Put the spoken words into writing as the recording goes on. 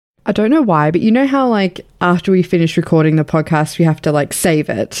I don't know why, but you know how like after we finish recording the podcast, we have to like save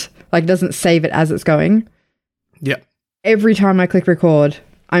it. Like it doesn't save it as it's going. Yeah. Every time I click record,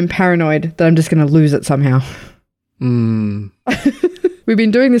 I'm paranoid that I'm just going to lose it somehow. We've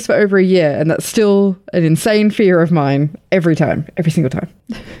been doing this for over a year, and that's still an insane fear of mine every time, every single time.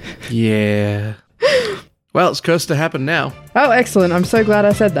 Yeah. Well, it's cursed to happen now. Oh, excellent. I'm so glad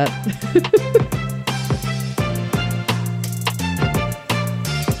I said that.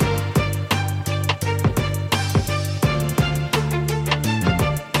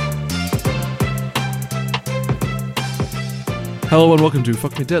 Hello and welcome to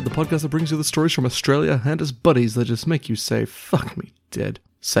Fuck Me Dead, the podcast that brings you the stories from Australia and its buddies that just make you say, fuck me dead.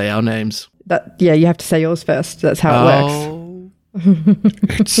 Say our names. Yeah, you have to say yours first. That's how it works.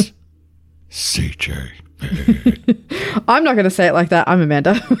 It's CJ. I'm not going to say it like that. I'm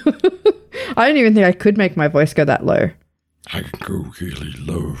Amanda. I don't even think I could make my voice go that low. I can go really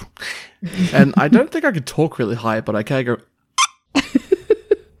low. And I don't think I could talk really high, but I can go...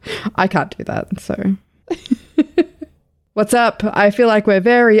 I can't do that, so... What's up? I feel like we're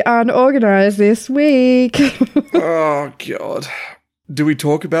very unorganized this week. Oh, God. Do we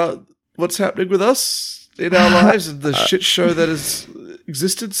talk about what's happening with us in our lives and the shit show that is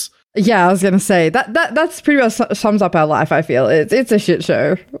existence? Yeah, I was going to say, that's pretty much sums up our life, I feel. It's a shit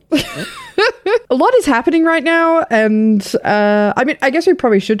show. A lot is happening right now, and I mean, I guess we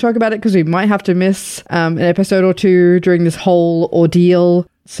probably should talk about it because we might have to miss an episode or two during this whole ordeal.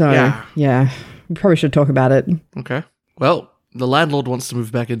 So, yeah, we probably should talk about it. Okay. Well, the landlord wants to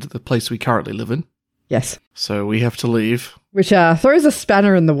move back into the place we currently live in. Yes. So we have to leave. Which throws a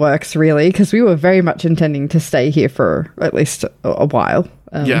spanner in the works, really, because we were very much intending to stay here for at least a while.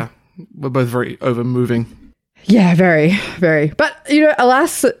 Yeah, we're both very over-moving. Yeah, very, very. But, you know,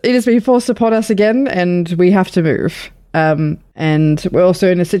 alas, it has been forced upon us again, and we have to move. And we're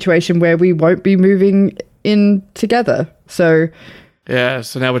also in a situation where we won't be moving in together. So... Yeah,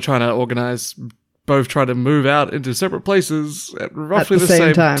 so now we're trying to organise... both try to move out into separate places at roughly the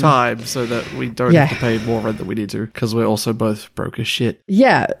same time so that we don't have to pay more rent than we need to because we're also both broke as shit.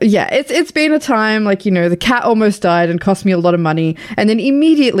 Yeah. It's been a time, like, you know, the cat almost died and cost me a lot of money. And then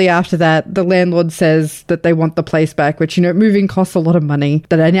immediately after that, the landlord says that they want the place back, which, you know, moving costs a lot of money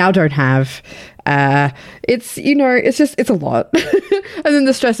that I now don't have. It's, you know, it's a lot. And then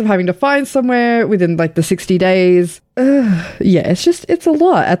the stress of having to find somewhere within like the 60 days. Yeah, it's a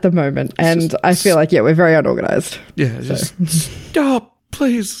lot at the moment. And I feel like, we're very unorganized. Yeah, just stop,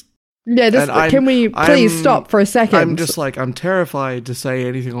 please. Yeah, can we please stop for a second? I'm just like, I'm terrified to say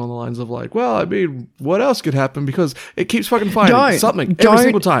anything along the lines of like, well, I mean, what else could happen? Because it keeps fucking finding something every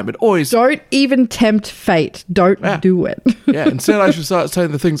single time. It always... Don't even tempt fate. Don't do it. Yeah, instead I should start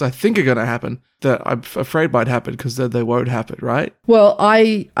saying the things I think are going to happen that I'm afraid might happen because then they won't happen, right? Well,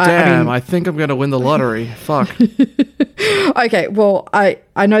 I think I'm going to win the lottery. Fuck. Okay, well, I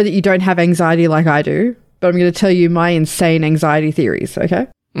know that you don't have anxiety like I do, but I'm going to tell you my insane anxiety theories, okay?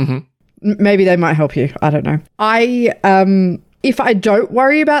 Mm-hmm. Maybe they might help you. I don't know. If I don't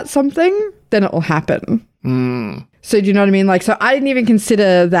worry about something, then it will happen. So do you know what I mean? Like, so I didn't even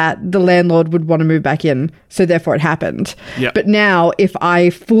consider that the landlord would want to move back in, so therefore it happened. Yeah. But now, if I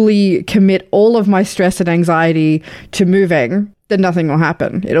fully commit all of my stress and anxiety to moving, then nothing will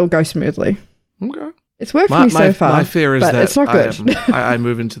happen. It'll go smoothly. Okay. It's worked for me so far. My fear is that it's not good. I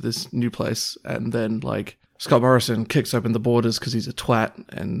move into this new place and then like Scott Morrison kicks open the borders because he's a twat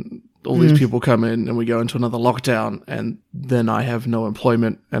and all these people come in and we go into another lockdown and then I have no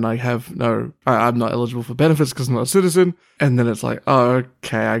employment and I'm not eligible for benefits because I'm not a citizen. And then it's like, oh,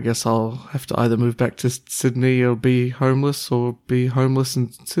 okay, I guess I'll have to either move back to Sydney or be homeless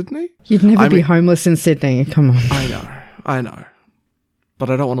in Sydney. You'd never be homeless in Sydney. Come on. I know. But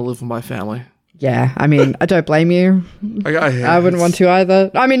I don't want to live with my family. Yeah, I mean, I don't blame you. I wouldn't want to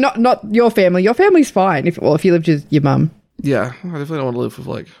either. I mean, not your family. Your family's fine if you lived with your mum. Yeah, I definitely don't want to live with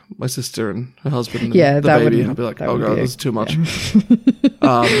like my sister and her husband and the baby. I'd be like, oh god, this is too much.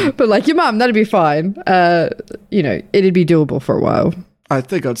 But like your mum, that'd be fine. You know, it'd be doable for a while. I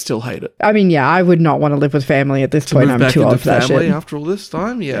think I'd still hate it. I mean, yeah, I would not want to live with family at this point. I'm too old for that shit. After all this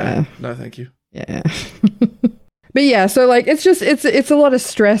time, yeah. No, thank you. Yeah. But yeah, so like it's a lot of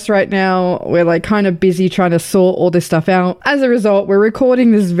stress right now. We're like kind of busy trying to sort all this stuff out. As a result, we're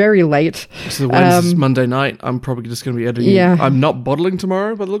recording this very late. So Wednesday's Monday night. I'm probably just going to be editing. Yeah. I'm not bottling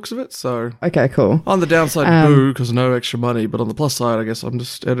tomorrow by the looks of it. So okay, cool. On the downside, boo, because no extra money. But on the plus side, I guess I'm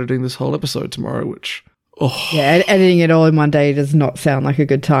just editing this whole episode tomorrow, which... Oh. Yeah, editing it all in one day does not sound like a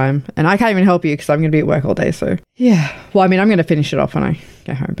good time. And I can't even help you because I'm going to be at work all day. So yeah. Well, I mean, I'm going to finish it off when I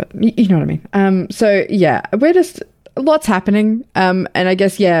get home, but you know what I mean. So yeah, we're just... lots happening. And I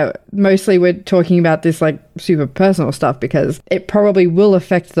guess, yeah, mostly we're talking about this like super personal stuff because it probably will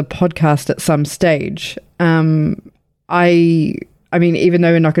affect the podcast at some stage. I mean, even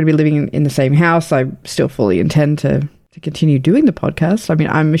though we're not going to be living in the same house, I still fully intend to continue doing the podcast. I mean,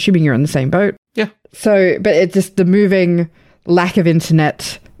 I'm assuming you're on the same boat. Yeah. So, but it's just the moving, lack of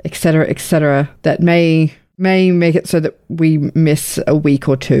internet, et cetera, that may make it so that we miss a week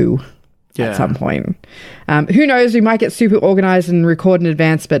or two at some point. Who knows? We might get super organized and record in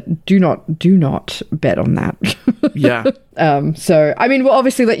advance, but do not bet on that. Yeah. So, I mean, we'll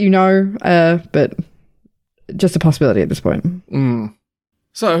obviously let you know, but just a possibility at this point.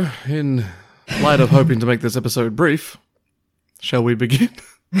 So, in light of hoping to make this episode brief, shall we begin?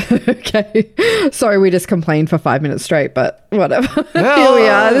 Okay. Sorry, we just complained for 5 minutes straight, but whatever. Here we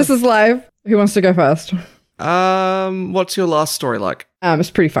are. This is live. Who wants to go first? What's your last story like? It's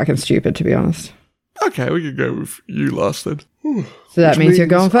pretty fucking stupid, to be honest. Okay, we can go with you last then. So that means you're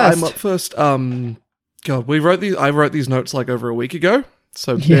going first. I'm up first. God, I wrote these notes like over a week ago.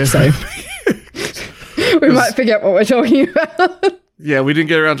 So Yeah, same. We might forget what we're talking about. Yeah, we didn't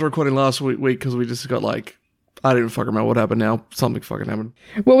get around to recording last week because we just got like, I don't even fucking remember what happened now. Something fucking happened.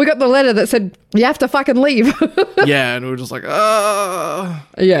 Well, we got the letter that said, you have to fucking leave. Yeah, and we were just like,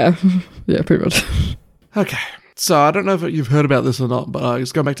 Yeah, pretty much. Okay, so I don't know if you've heard about this or not, but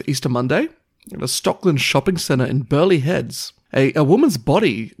it's going back to Easter Monday. At a Stockland shopping centre in Burleigh Heads, a woman's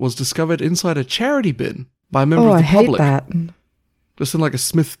body was discovered inside a charity bin by a member of the public. I hate that. Just in like a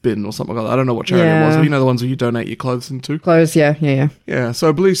Smith bin or something like that. I don't know what charity it was, but you know the ones where you donate your clothes into? Clothes, yeah. Yeah, so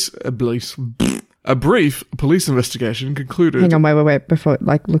a brief police investigation concluded... Hang on, wait, before,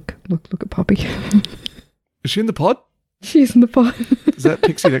 like, look at Poppy. Is she in the pod? She's in the pod. Is that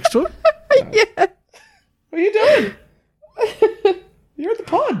Pixie next to her? Yeah. What are you doing? You're in the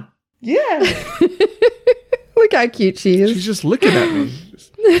pod. Yeah. Look how cute she is. She's just looking at me.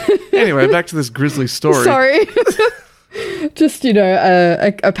 Anyway, back to this grisly story. Sorry. Just,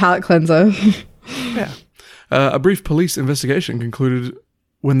 a palate cleanser. Yeah. A brief police investigation concluded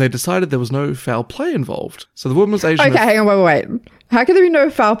when they decided there was no foul play involved. So the woman was Asian. Okay, hang on, wait. How can there be no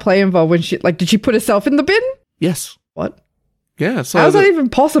foul play involved when did she put herself in the bin? Yes. What? Yeah. So how is that even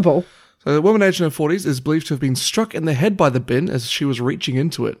possible? So the woman aged in her 40s is believed to have been struck in the head by the bin as she was reaching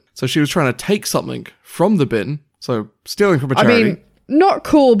into it. So she was trying to take something from the bin. So stealing from a charity. I mean, not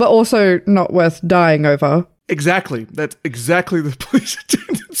cool, but also not worth dying over. Exactly. That's exactly the police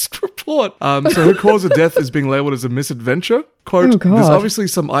attendant's report. So her cause of death is being labelled as a misadventure. Quote, there's obviously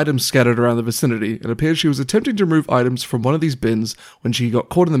some items scattered around the vicinity. It appears she was attempting to remove items from one of these bins when she got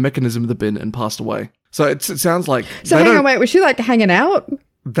caught in the mechanism of the bin and passed away. So it sounds like... So hang on, wait, was she like hanging out?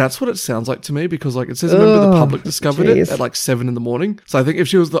 That's what it sounds like to me because like it says a member of the public discovered it at like 7 a.m. So I think if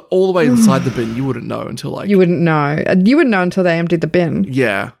she was all the way inside the bin, you wouldn't know until like... You wouldn't know. You wouldn't know until they emptied the bin.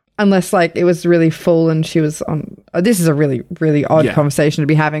 Yeah. Unless like it was really full and she was on... this is a really, really odd conversation to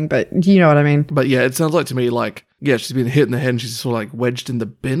be having, but you know what I mean. But yeah, it sounds like to me like, yeah, she's been hit in the head and she's sort of like wedged in the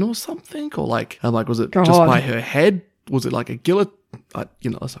bin or something. Or like, I'm like, was it just by her head? Was it like a guillotine?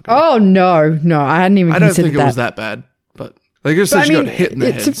 Let's not go. Oh, no. I hadn't even considered that. I don't think it was that bad, but... They just said she got hit in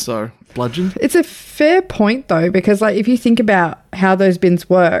the head, so bludgeoned. It's a fair point, though, because like if you think about how those bins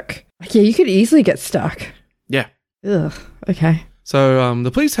work, like, yeah, you could easily get stuck. Yeah. Ugh. Okay. So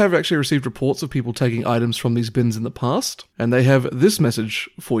the police have actually received reports of people taking items from these bins in the past, and they have this message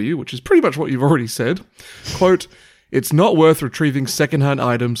for you, which is pretty much what you've already said. Quote, it's not worth retrieving secondhand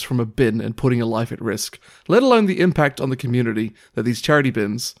items from a bin and putting a life at risk, let alone the impact on the community that these are charity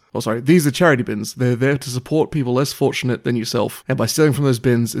bins. They're there to support people less fortunate than yourself. And by stealing from those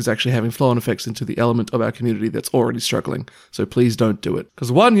bins is actually having flow-on effects into the element of our community that's already struggling. So please don't do it.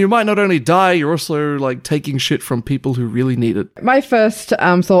 Because one, you might not only die, you're also like taking shit from people who really need it. My first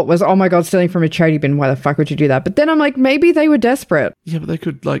thought was, oh my God, stealing from a charity bin. Why the fuck would you do that? But then I'm like, maybe they were desperate. Yeah, but they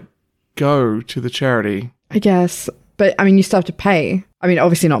could like go to the charity. I guess. But I mean, you still have to pay. I mean,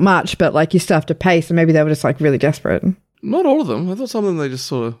 obviously not much, but like you still have to pay. So maybe they were just like really desperate. Not all of them. I thought some of them they just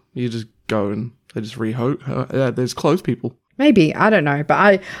sort of, you just go and they just there's close people. Maybe. I don't know.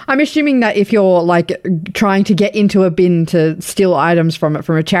 But I'm assuming that if you're like trying to get into a bin to steal items from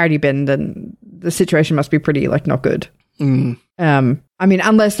a charity bin, then the situation must be pretty like not good. Mm. I mean,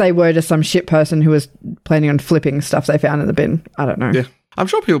 unless they were just some shit person who was planning on flipping stuff they found in the bin. I don't know. Yeah. I'm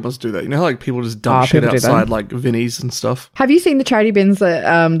sure people must do that. You know how like people just dump shit outside like Vinnie's and stuff? Have you seen the charity bins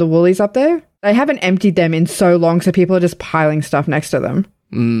at the Woolies up there? They haven't emptied them in so long, so people are just piling stuff next to them.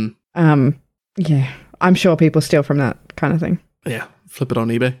 Mm. Yeah. I'm sure people steal from that kind of thing. Yeah. Flip it on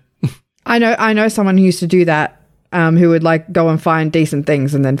eBay. I know someone who used to do that, who would like go and find decent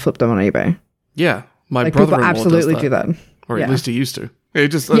things and then flip them on eBay. Yeah. My Like, people brother-in-law absolutely does do that. Or Yeah. at least he used to. He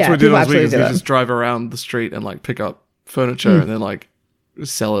just that's Yeah, what he did people on his absolutely weekends. do He that. just drive around the street and like pick up furniture and then like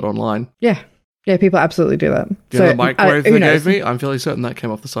sell it online. Yeah. Yeah, people absolutely do that. You know the microwave who they knows? gave me? I'm fairly certain that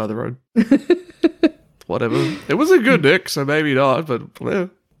came off the side of the road. Whatever. It was a good nick, so maybe not, but yeah.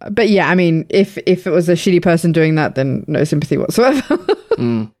 But yeah, I mean, if it was a shitty person doing that, then no sympathy whatsoever.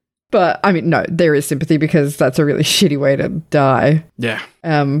 But I mean, no, there is sympathy because that's a really shitty way to die. Yeah.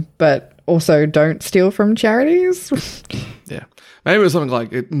 But also don't steal from charities. Yeah. Maybe it was something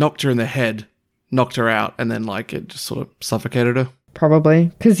like it knocked her in the head, knocked her out, and then like it just sort of suffocated her. Probably.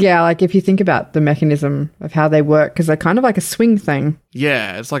 Because, yeah, like if you think about the mechanism of how they work, because they're kind of like a swing thing.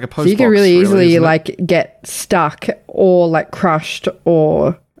 Yeah, it's like a post. So you can really easily isn't it? like get stuck or like crushed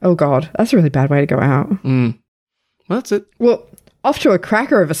or, oh God, that's a really bad way to go out. Well, that's it. Well, off to a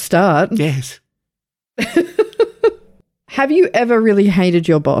cracker of a start. Yes. Have you ever really hated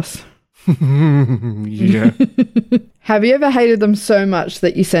your boss? Yeah. Have you ever hated them so much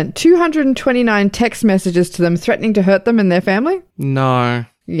that you sent 229 text messages to them threatening to hurt them and their family? No.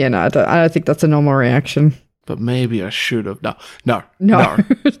 Yeah, no, I don't think that's a normal reaction. But maybe I should have. No. No,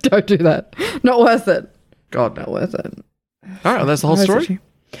 don't do that. Not worth it. God, Not no. worth it. All right, that's the whole story.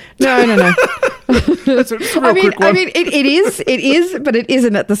 No. That's a real quick one. I mean, it is, but it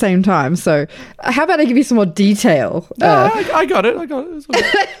isn't at the same time. So, how about I give you some more detail? No, I got it. It's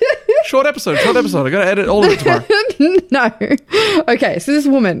okay. Short episode. I got to edit all of it tomorrow. No. Okay, so this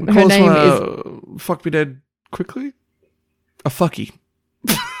woman, her Call this name one, is Fuck Me Dead Quickly? A fucky.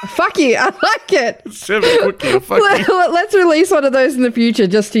 Fuck you. I like it. Quickly, a fucky. Let's release one of those in the future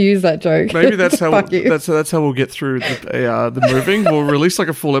just to use that joke. Maybe that's how Fuck you. that's how we'll get through the moving. We'll release like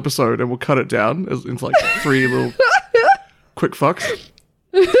a full episode and we'll cut it down into like 3 little quick fucks.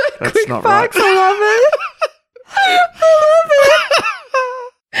 That's Quick not fucks, right. I love it.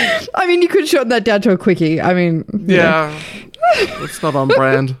 I mean, you could shorten that down to a quickie. I mean, Yeah, it's not on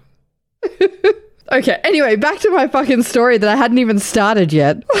brand. Okay, anyway, back to my fucking story that I hadn't even started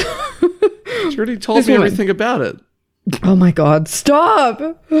yet. She already told This me woman. everything about it. Oh my God, stop.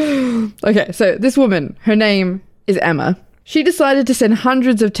 Okay, so this woman, her name is Emma. She decided to send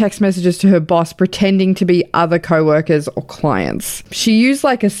hundreds of text messages to her boss pretending to be other coworkers or clients. She used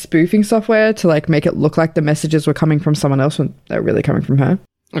like a spoofing software to like make it look like the messages were coming from someone else when they were really coming from her.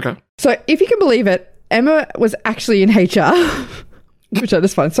 Okay. So if you can believe it, Emma was actually in HR, which I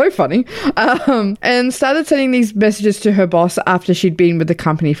just find so funny, and started sending these messages to her boss after she'd been with the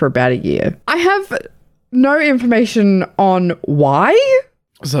company for about a year. I have no information on why.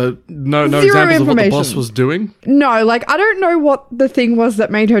 So no Zero examples of what the boss information. was doing. No, like I don't know what the thing was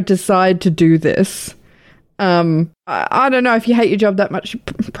that made her decide to do this. I don't know, if you hate your job that much, you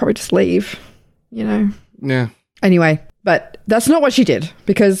probably just leave, you know? Yeah. Anyway, but that's not what she did,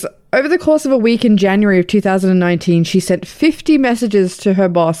 because over the course of a week in January of 2019, she sent 50 messages to her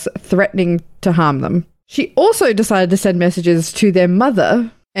boss threatening to harm them. She also decided to send messages to their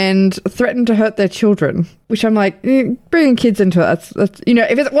mother and threatened to hurt their children, which I'm like, bringing kids into it, that's, you know,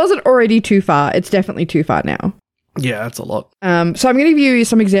 if it wasn't already too far, it's definitely too far now. Yeah, that's a lot. So I'm going to give you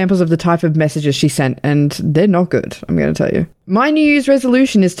some examples of the type of messages she sent, and they're not good, I'm going to tell you. My New Year's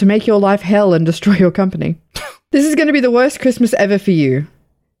resolution is to make your life hell and destroy your company. This is going to be the worst Christmas ever for you.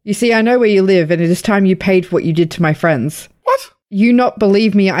 You see, I know where you live, and it is time you paid for what you did to my friends. What? You not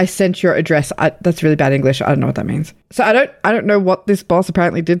believe me, I sent your address. That's really bad English. I don't know what that means. So I don't know what this boss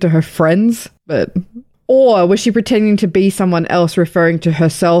apparently did to her friends, but... Or was she pretending to be someone else, referring to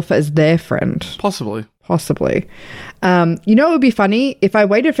herself as their friend? Possibly. Possibly. You know, it would be funny if I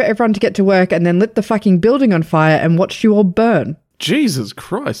waited for everyone to get to work and then lit the fucking building on fire and watched you all burn. Jesus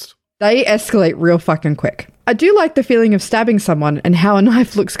Christ. They escalate real fucking quick. I do like the feeling of stabbing someone and how a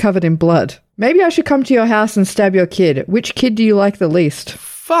knife looks covered in blood. Maybe I should come to your house and stab your kid. Which kid do you like the least?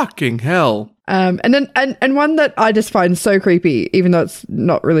 Fucking hell. And then one that I just find so creepy, even though it's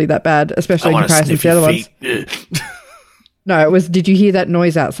not really that bad, especially in comparison to the other ones. No, it was, did you hear that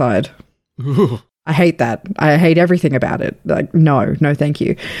noise outside? I hate that. I hate everything about it. Like, no, thank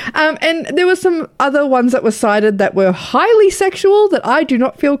you. And there were some other ones that were cited that were highly sexual that I do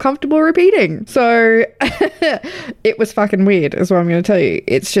not feel comfortable repeating. So it was fucking weird, is what I'm going to tell you.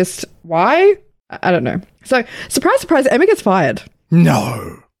 It's just, why? I don't know. So, surprise, surprise, Emma gets fired.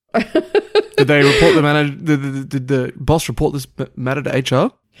 No. Did they report the manager? Did the boss report this matter to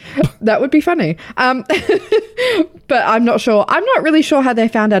HR? That would be funny. But I'm not sure. I'm not really sure how they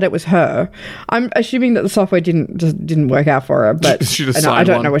found out it was her. I'm assuming that the software didn't work out for her. But She just I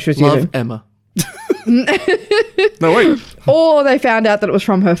don't know what she was Love using. Emma. No, wait. Or they found out that it was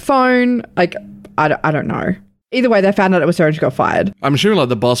from her phone. Like, I don't know. Either way, they found out it was her and she got fired. I'm assuming like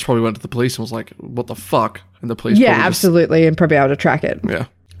the boss probably went to the police and was like, what the fuck? And the police Yeah, probably just- absolutely, and probably able to track it. yeah.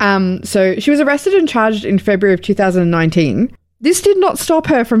 So she was arrested and charged in February of 2019. This did not stop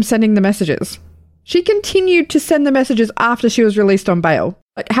her from sending the messages. She continued to send the messages after she was released on bail.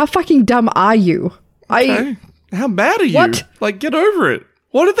 Like, how fucking dumb are you? Okay. How mad are you? What? Like, get over it.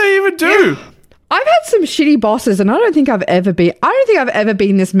 What did they even do? I've had some shitty bosses, and I don't think I've ever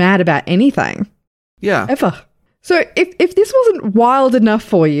been this mad about anything. Yeah. Ever. So if this wasn't wild enough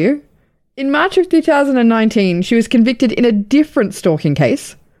for you, in March of 2019, she was convicted in a different stalking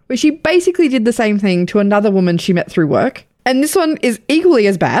case, where she basically did the same thing to another woman she met through work. And this one is equally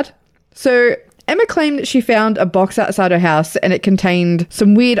as bad. So Emma claimed that she found a box outside her house and it contained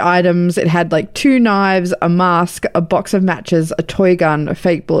some weird items. It had like 2 knives, a mask, a box of matches, a toy gun,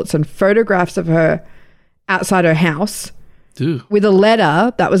 fake bullets, and photographs of her outside her house Dude. with a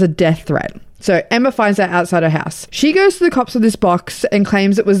letter that was a death threat. So Emma finds that outside her house. She goes to the cops with this box and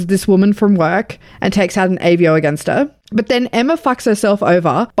claims it was this woman from work and takes out an AVO against her. But then Emma fucks herself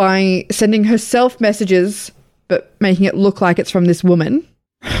over by sending herself messages but making it look like it's from this woman.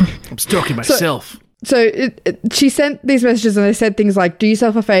 I'm stalking myself. So she sent these messages and they said things like, do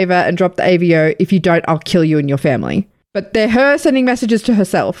yourself a favor and drop the AVO. If you don't, I'll kill you and your family. But they're her sending messages to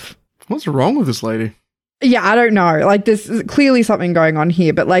herself. What's wrong with this lady? Yeah, I don't know. Like, there's clearly something going on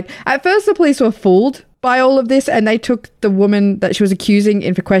here. But, like, at first the police were fooled by all of this and they took the woman that she was accusing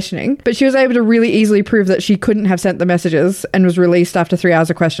in for questioning. But she was able to really easily prove that she couldn't have sent the messages and was released after 3 hours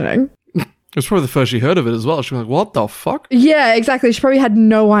of questioning. It was probably the first she heard of it as well. She was like, what the fuck? Yeah, exactly. She probably had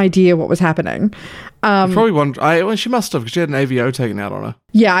no idea what was happening. Probably well, she must have because she had an AVO taken out on her.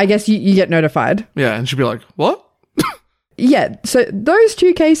 Yeah, I guess you get notified. Yeah, and she'd be like, what? Yeah, so those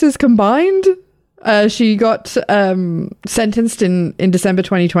 2 cases combined, she got sentenced in December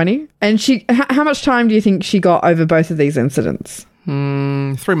 2020. And how much time do you think she got over both of these incidents?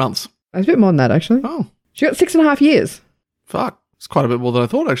 3 months. That's a bit more than that, actually. Oh, She got 6.5 years. fuck. It's quite a bit more than I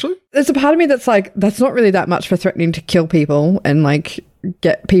thought, actually. There's a part of me that's like, that's not really that much for threatening to kill people and like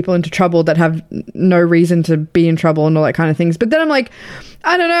get people into trouble that have no reason to be in trouble and all that kind of things. But then I'm like,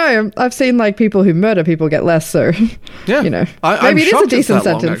 I don't know. I've seen like people who murder people get less. So, Yeah. you know, I'm maybe it is a shocked it's decent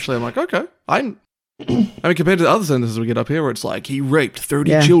that long, sentence. actually. I'm like, okay. I mean, compared to the other sentences we get up here where it's like, he raped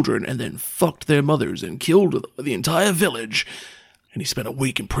 30 Yeah. children and then fucked their mothers and killed the entire village. And he spent a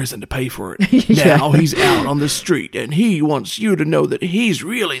week in prison to pay for it. Yeah. Now he's out on the street and he wants you to know that he's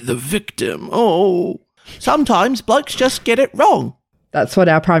really the victim. Oh, sometimes blokes just get it wrong. That's what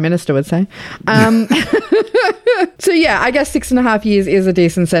our prime minister would say. So yeah, I guess 6.5 years is a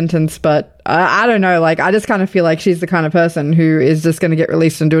decent sentence, but I don't know. Like, I just kind of feel like she's the kind of person who is just going to get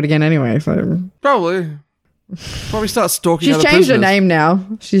released and do it again anyway. So Probably start stalking she's other changed her prisoners. name now.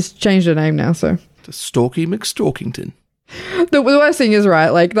 She's changed her name now. So To Stalky McStalkington. the worst thing is, right,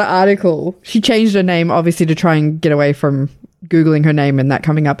 like the article, she changed her name obviously to try and get away from Googling her name and that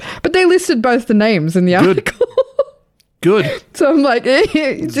coming up. But they listed both the names in the article. Good. So I'm like,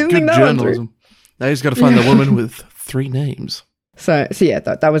 didn't think Good that one through. journalism. Now he's got to find the woman with 3 names. So yeah,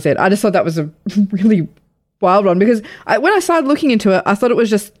 that was it. I just thought that was a really wild one because when I started looking into it, I thought it was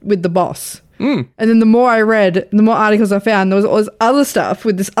just with the boss. And then the more I read, the more articles I found, there was all this other stuff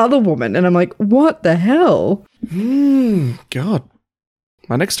with this other woman. And I'm like, what the hell? God.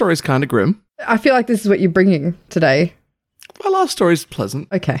 My next story is kind of grim. I feel like this is what you're bringing today. My last story is pleasant.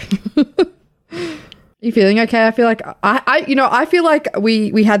 Okay. You feeling okay? I feel like I feel like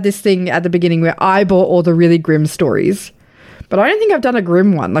we had this thing at the beginning where I bought all the really grim stories. But I don't think I've done a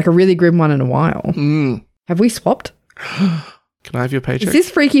grim one, like a really grim one in a while. Have we swapped? Can I have your paycheck? Is this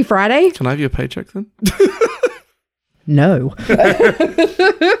Freaky Friday? Can I have your paycheck then? No.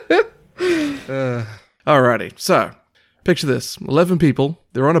 Alrighty. So, picture this. 11 people.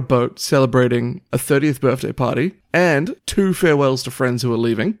 They're on a boat celebrating a 30th birthday party and 2 farewells to friends who are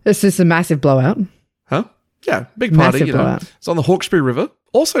leaving. This is a massive blowout. Huh? Yeah, big party, Massive you know. blowout. It's on the Hawkesbury River.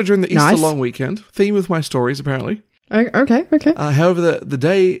 Also during the Easter Nice. long weekend. Theme with my stories, apparently. Okay. However, the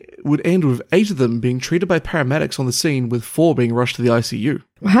day would end with 8 of them being treated by paramedics on the scene, with 4 being rushed to the ICU.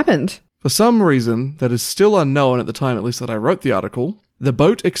 What happened? For some reason that is still unknown at the time, at least that I wrote the article, the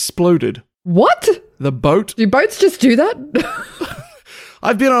boat exploded. What? The boat... Do boats just do that?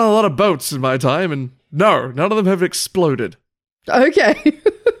 I've been on a lot of boats in my time, and no, none of them have exploded. Okay.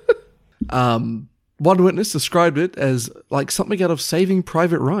 One witness described it as like something out of Saving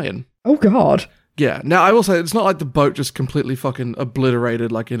Private Ryan. Oh, God. Yeah. Now, I will say, it's not like the boat just completely fucking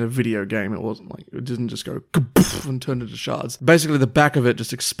obliterated like in a video game. It wasn't like, it didn't just go kaboof and turn into shards. Basically, the back of it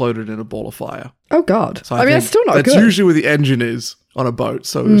just exploded in a ball of fire. Oh, God. So I mean, think that's still not that's good. usually where the engine is on a boat.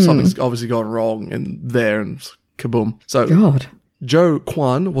 So something's obviously gone wrong in there and it's kaboom. So God. Joe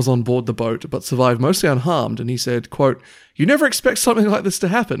Kwan was on board the boat, but survived mostly unharmed, and he said, quote, "You never expect something like this to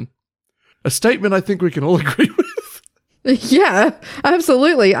happen." A statement I think we can all agree with. Yeah,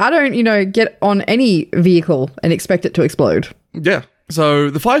 absolutely. I don't, get on any vehicle and expect it to explode. Yeah. So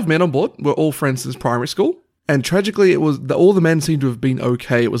the 5 men on board were all friends since primary school, and tragically, it was all the men seemed to have been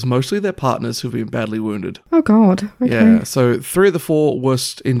okay. It was mostly their partners who've been badly wounded. Oh, God. Okay. Yeah. So 3 of the 4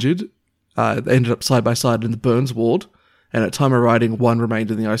 worst injured they ended up side by side in the burns ward, and at time of writing, 1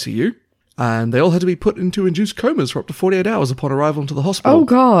 remained in the ICU. And they all had to be put into induced comas for up to 48 hours upon arrival into the hospital. Oh,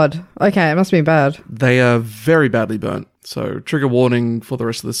 God. Okay, it must have been bad. They are very badly burnt. So trigger warning for the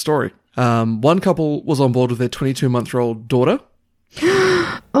rest of the story. One couple was on board with their 22-month-old daughter.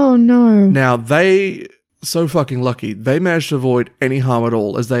 Oh, no. Now, they, so fucking lucky, they managed to avoid any harm at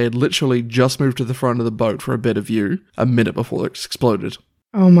all, as they had literally just moved to the front of the boat for a better view a minute before it exploded.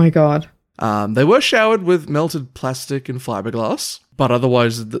 Oh, my God. They were showered with melted plastic and fiberglass, but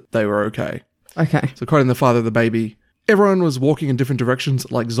otherwise they were okay. Okay. So quoting the father of the baby, "Everyone was walking in different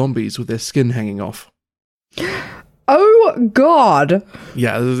directions like zombies with their skin hanging off." Oh, God.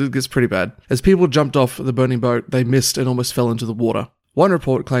 Yeah, it gets pretty bad. As people jumped off the burning boat, they missed and almost fell into the water. One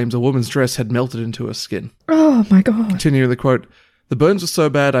report claims a woman's dress had melted into her skin. Oh, my God. Continuing the quote, "The burns were so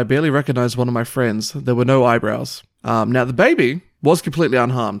bad I barely recognized one of my friends. There were no eyebrows." Now, the baby was completely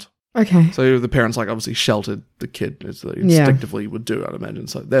unharmed. Okay. So the parents, obviously sheltered the kid as they instinctively would do, I'd imagine.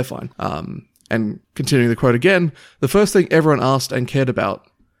 So they're fine. And continuing the quote again, "The first thing everyone asked and cared about,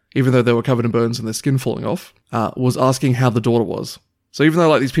 even though they were covered in burns and their skin falling off, was asking how the daughter was." So even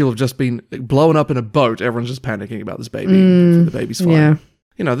though these people have just been blown up in a boat, everyone's just panicking about this baby. The baby's fine. Yeah.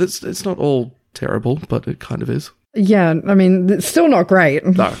 It's not all terrible, but it kind of is. Yeah, I mean, it's still not great.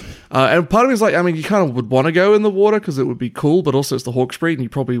 No. And part of me is you kind of would want to go in the water because it would be cool, but also it's the Hawkesbury and you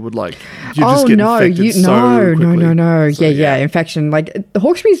probably would you just get infected so quickly. No. So, yeah, infection. The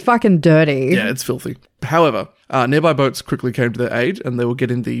Hawkesbury's fucking dirty. Yeah, it's filthy. However, nearby boats quickly came to their aid and they were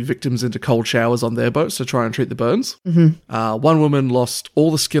getting the victims into cold showers on their boats to try and treat the burns. Mm-hmm. One woman lost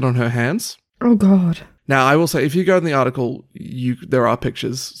all the skin on her hands. Oh, God. Now, I will say, if you go in the article, there are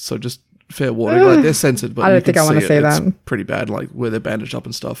pictures, so just fair warning. They're censored, but I don't think I want to see that. It's pretty bad, where they're bandaged up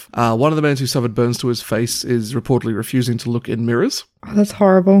and stuff. One of the men who suffered burns to his face is reportedly refusing to look in mirrors. Oh, that's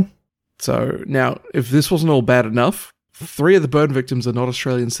horrible. So now, if this wasn't all bad enough, 3 of the burn victims are not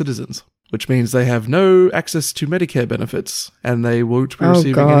Australian citizens, which means they have no access to Medicare benefits, and they won't be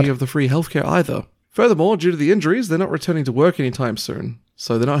receiving any of the free healthcare either. Furthermore, due to the injuries, they're not returning to work anytime soon,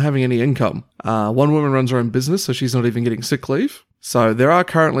 so they're not having any income. One woman runs her own business, so she's not even getting sick leave. So there are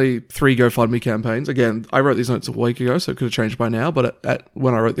currently 3 GoFundMe campaigns. Again, I wrote these notes a week ago, so it could have changed by now, but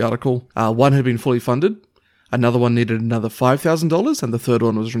when I wrote the article, one had been fully funded, another one needed another $5,000, and the third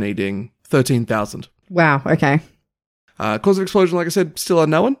one was needing $13,000. Wow, okay. Cause of explosion, like I said, still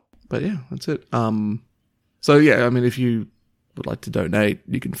unknown, but yeah, that's it. So yeah, I mean, if you would like to donate,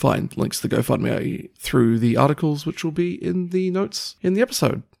 you can find links to the GoFundMe through the articles, which will be in the notes in the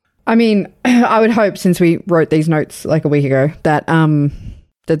episode. I mean, I would hope, since we wrote these notes a week ago, that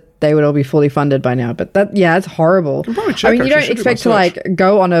that they would all be fully funded by now. But it's horrible. Check, you don't expect to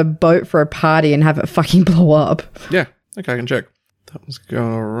go on a boat for a party and have it fucking blow up. Yeah, okay, I can check. That one's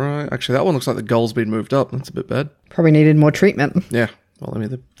going all right. Actually, that one looks like the goal's been moved up. That's a bit bad. Probably needed more treatment. Yeah, well, I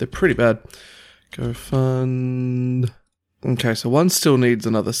mean, they're pretty bad. GoFund. Okay, so one still needs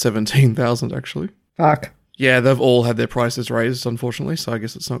another 17,000 actually. Fuck. Yeah, they've all had their prices raised, unfortunately, so I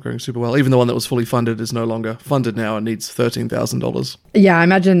guess it's not going super well. Even the one that was fully funded is no longer funded now and needs $13,000. Yeah, I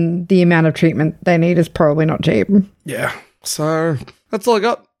imagine the amount of treatment they need is probably not cheap. Yeah, so that's all I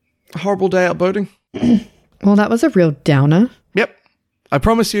got. A horrible day out boating. Well, that was a real downer. Yep. I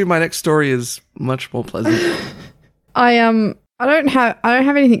promise you my next story is much more pleasant. I don't have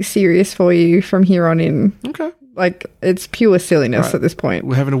anything serious for you from here on in. Okay. It's pure silliness at this point.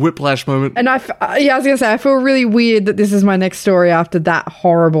 We're having a whiplash moment. And I was going to say, I feel really weird that this is my next story after that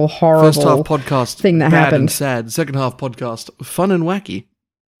horrible First half podcast, thing that bad happened. And sad. Second half podcast, fun and wacky.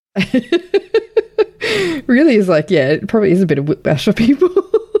 Really is it probably is a bit of whiplash for people.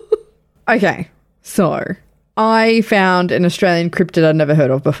 Okay, so I found an Australian cryptid I'd never heard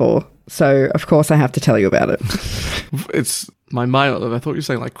of before. So, of course, I have to tell you about it. It's my mind. I thought you were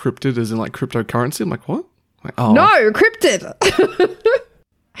saying cryptid as in cryptocurrency. I'm like, what? Oh. No, cryptid.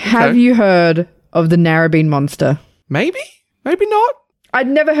 Have you heard of the Narrabeen monster? Maybe not. I'd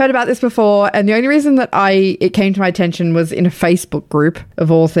never heard about this before, and the only reason that it came to my attention was in a Facebook group, of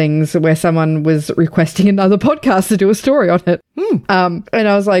all things, where someone was requesting another podcast to do a story on it. And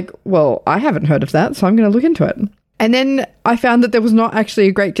I was like, well, I haven't heard of that, so I'm going to look into it. And then I found that there was not actually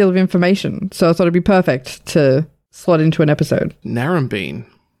a great deal of information, so I thought it'd be perfect to slot into an episode. Narrabeen.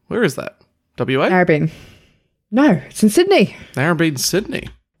 Where is that? WA? Narrabeen. No, it's in Sydney. Narrabeen, Sydney.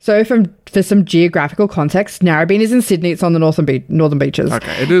 So for some geographical context, Narrabeen is in Sydney. It's on the northern beaches.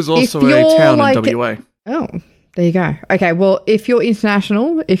 Okay, it is also a town in WA. Oh, there you go. Okay, well, if you're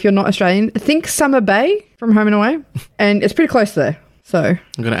international, if you're not Australian, think Summer Bay from Home and Away, and it's pretty close there. So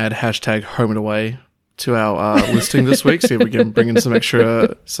I'm going to add hashtag Home and Away to our listing this week, see if we can bring in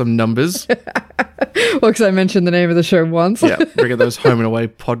some numbers. Well, because I mentioned the name of the show once. Yeah, bring in those Home and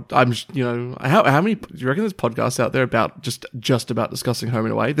Away how many, do you reckon there's podcasts out there about just about discussing Home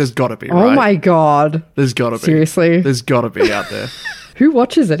and Away? There's got to be, right? Oh my God. There's got to be. Seriously? There's got to be out there. Who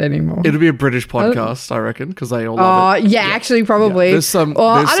watches it anymore? It'll be a British podcast, I reckon, because they all love it. Yeah, actually, probably. Yeah. There's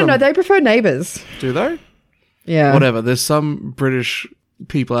I don't know. They prefer Neighbours. Do they? Yeah. Whatever. There's some British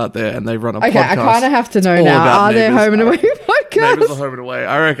people out there and they run a podcast. Okay, I kind of have to know now. Are there Home and Away podcasts? Neighbours are Home and Away.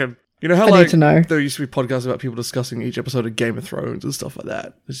 I reckon. You know how I need to know. There used to be podcasts about people discussing each episode of Game of Thrones and stuff like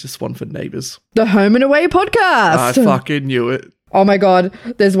that. There's just one for Neighbours. The Home and Away podcast. I fucking knew it. Oh my God.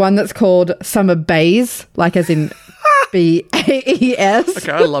 There's one that's called Summer Bays, like as in BAES.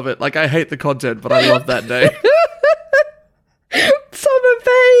 Okay, I love it. Like, I hate the content, but I love that day. Summer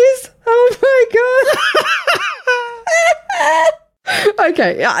Bays. Oh my God.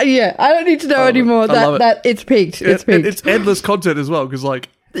 Okay, yeah, I don't need to know anymore. That it's peaked. It's peaked. It's endless content as well, because like,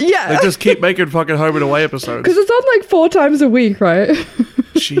 yeah, they just keep making fucking Home and Away episodes. Because it's on like 4 times a week, right?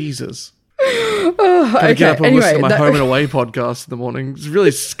 Jesus. Okay. Get up and listen to my Home and Away podcast in the morning. It really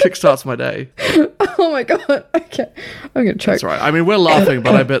kickstarts my day. Oh my God. Okay, I'm gonna choke. That's right. I mean, we're laughing,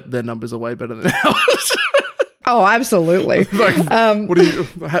 but I bet their numbers are way better than ours. Oh, absolutely. Like, what do you?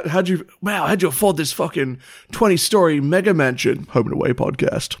 How'd you afford this fucking 20-story mega mansion? Home and Away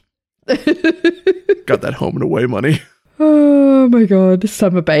podcast. Got that Home and Away money. Oh my God,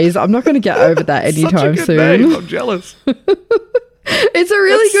 Summer Bays. I'm not going to get over that anytime Such a good soon. Name. I'm jealous. It's a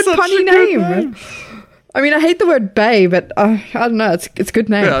really good punny name. I mean, I hate the word bay, but I don't know. It's a good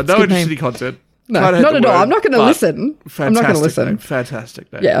name. Yeah, no interesting content. No, not at all. I'm not going to listen. I'm not going to listen. Name.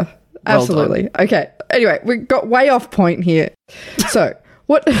 Fantastic name. Yeah, absolutely. Okay. Anyway, we got way off point here. So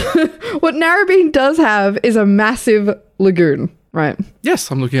what Narrabeen does have is a massive lagoon, right? Yes,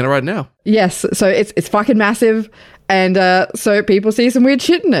 I'm looking at it right now. Yes. So it's fucking massive. And so people see some weird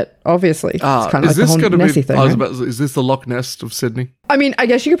shit in it, obviously. It's kind of like the whole Nessie thing. Is this the Loch Ness of Sydney? I mean, I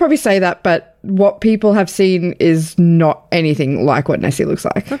guess you could probably say that, but what people have seen is not anything like what Nessie looks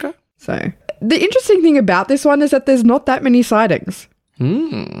like. Okay. So the interesting thing about this one is that there's not that many sightings.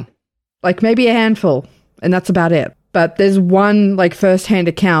 Like maybe a handful, and that's about it. But there's one like first-hand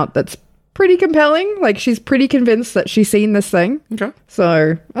account that's pretty compelling. Like she's pretty convinced that she's seen this thing. Okay.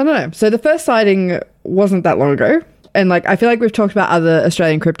 So I don't know. So the first sighting wasn't that long ago. And like I feel like we've talked about other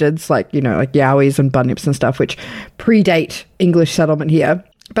Australian cryptids like, you know, like yowies and bunyips and stuff, which predate English settlement here.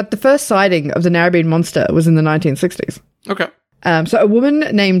 But the first sighting of the Narrabeen monster was in the 1960s. Okay. So a woman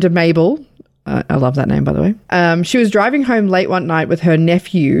named Mabel, I love that name, by the way. She was driving home late one night with her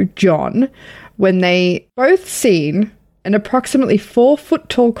nephew, John, when they both seen an approximately 4-foot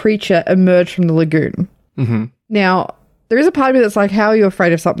tall creature emerge from the lagoon. Mm-hmm. Now, there is a part of me that's like, how are you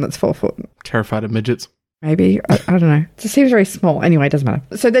afraid of something that's 4 foot? Terrified of midgets. Maybe. I don't know. It just seems very small. Anyway, it doesn't matter.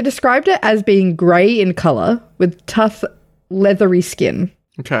 So they described it as being grey in colour with tough, leathery skin.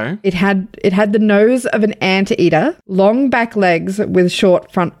 Okay. It had the nose of an anteater, long back legs with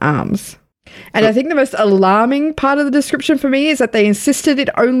short front arms. And I think the most alarming part of the description for me is that they insisted it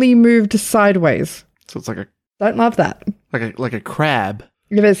only moved sideways. So it's like a... Don't love that. Like a crab.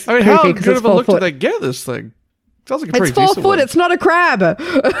 It is I mean, creepy how 'cause good it's of a 4 look foot. did they get this thing? Sounds like a pretty It's 4 decent foot. one. It's not a crab.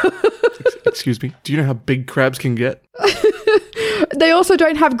 Excuse me. Do you know how big crabs can get? They also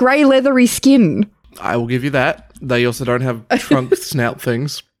don't have grey leathery skin. I will give you that. They also don't have trunk snout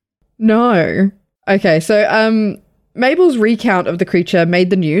things. No. Okay, so Mabel's recount of the creature made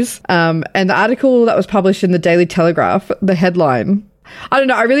the news, and the article that was published in the Daily Telegraph, the headline, I don't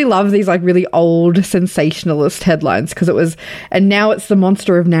know, I really love these like really old sensationalist headlines because it was, and now it's the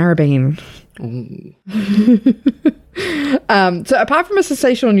monster of Narrabeen. So apart from a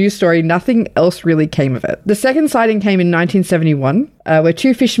sensational news story, nothing else really came of it. The second sighting came in 1971, where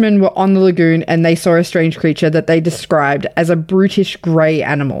 2 fishermen were on the lagoon and they saw a strange creature that they described as a brutish grey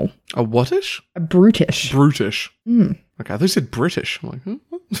animal. A whatish? A brutish. Brutish. Okay, they said British. I'm like,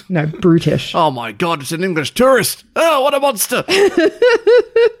 what? No, brutish. Oh my god, it's an English tourist. Oh, what a monster.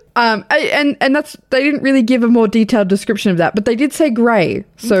 And that's, they didn't really give a more detailed description of that, but they did say grey,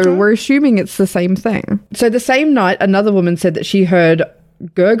 so we're assuming it's the same thing. So the same night, another woman said that she heard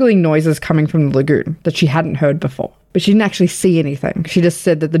gurgling noises coming from the lagoon that she hadn't heard before. But she didn't actually see anything. She just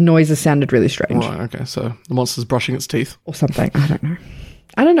said that the noises sounded really strange. Right, okay, so the monster's brushing its teeth. Or something.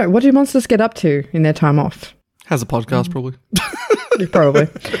 I don't know. What do monsters get up to in their time off? Has a podcast, probably. Probably.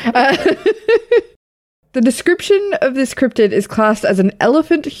 The description of this cryptid is classed as an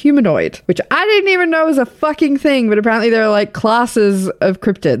elephant humanoid, which I didn't even know was a fucking thing, but apparently there are like classes of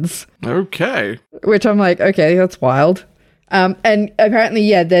cryptids. Okay. Which I'm like, okay, that's wild. And apparently,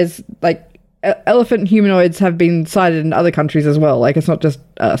 yeah, there's like elephant humanoids have been sighted in other countries as well. Like, it's not just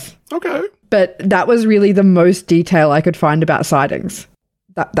us. Okay. But that was really the most detail I could find about sightings.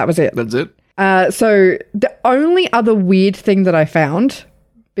 That was it. That's it? So the only other weird thing that I found,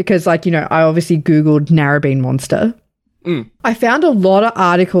 because like, you know, I obviously Googled Narrabeen monster. I found a lot of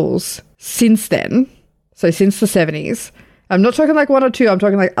articles since then. So since the 70s. I'm not talking like one or two. I'm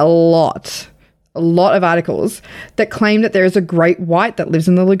talking like a lot of articles that claim that there is a great white that lives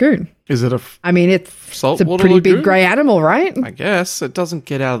in the lagoon. Is it I mean, it's a saltwater pretty lagoon? big grey animal, right? I guess. It doesn't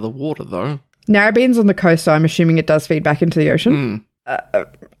get out of the water, though. Narrabeen's on the coast, so I'm assuming it does feed back into the ocean.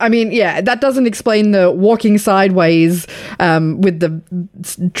 I mean, yeah, that doesn't explain the walking sideways with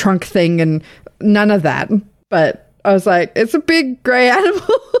the trunk thing and none of that. But I was like, it's a big grey animal.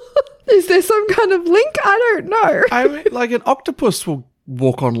 Is there some kind of link? I don't know. I mean, like an octopus will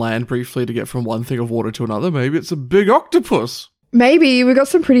walk on land briefly to get from one thing of water to another. Maybe it's a big octopus. Maybe. We've got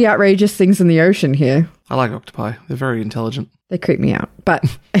some pretty outrageous things in the ocean here. I like octopi. They're very intelligent. They creep me out.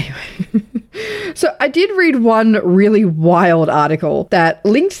 But anyway. So I did read one really wild article that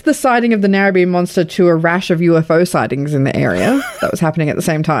linked the sighting of the Narrabeen monster to a rash of UFO sightings in the area that was happening at the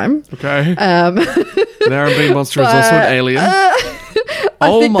same time. Okay. Narrabeen monster is also an alien.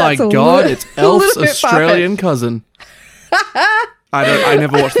 Oh my god, it's Elf's Australian cousin. I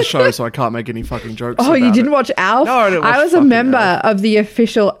never watched the show, so I can't make any fucking jokes. Oh, you didn't watch Alf? No, I didn't watch I was a fucking member Alf. of the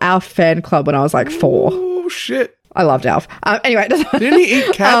official Alf fan club when I was like 4. Oh shit. I loved Alf. Anyway. Didn't he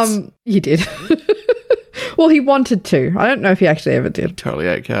eat cats? He did. Well, he wanted to. I don't know if he actually ever did. Totally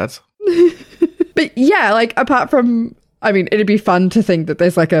ate cats. But yeah, like apart from, I mean, it'd be fun to think that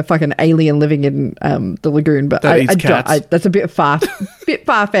there's like a fucking alien living in the lagoon, but That eats cats. that's a bit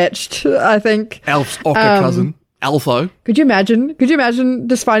far-fetched, I think. Elf's Ocker cousin. Alpho. Could you imagine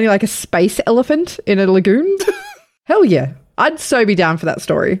just finding like a space elephant in a lagoon? Hell yeah. I'd so be down for that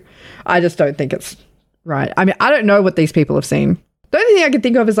story. I just don't think it's right. I mean, I don't know what these people have seen. The only thing I can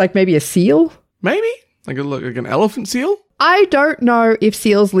think of is like maybe a seal. Maybe? Like an elephant seal? I don't know if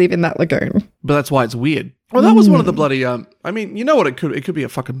seals live in that lagoon. But that's why it's weird. Well, that was one of the bloody, I mean, you know what it could? It could be a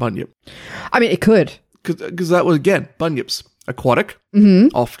fucking bunyip. I mean, it could. Because that was, again, bunyips. Aquatic.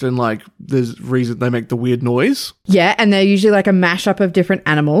 Often, like, there's reason they make the weird noise. Yeah, and they're usually like a mashup of different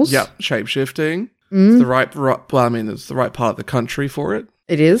animals. Yep, shape-shifting. It's the right, well, I mean, it's the right part of the country for it.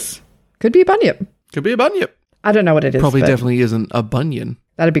 It is. Could be a bunyip. Could be a bunyip. I don't know what it is. Probably but definitely isn't a bunion.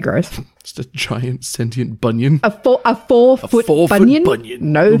 That'd be gross. Just a giant sentient bunion. A 4-foot bunion?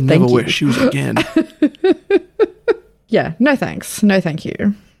 No, You'll thank never you. wear shoes again. Yeah, no thanks. No thank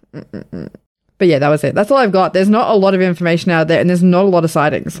you. But yeah, that was it. That's all I've got. There's not a lot of information out there and there's not a lot of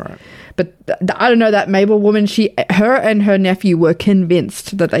sightings. Right. But I don't know, that Mabel woman, her and her nephew were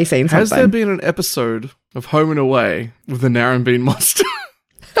convinced that they seen something. Has there been an episode of Home and Away with the Narrabeen monster?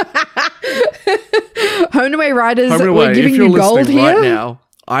 Home and Away writers, Home and Away, we're giving if you're you gold listening here. right now,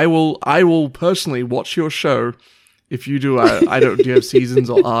 I will personally watch your show if you do. Do you have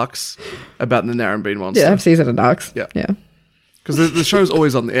seasons or arcs about the Narrabeen monster? Yeah, I've season and arcs. Yeah. Yeah. Because the show's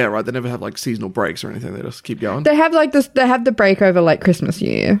always on the air, right? They never have like seasonal breaks or anything. They just keep going. They have like this. They have the break over like Christmas,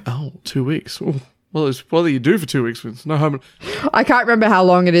 New Year. Oh, 2 weeks. Ooh. Well, what do you do for 2 weeks? With no home. I can't remember how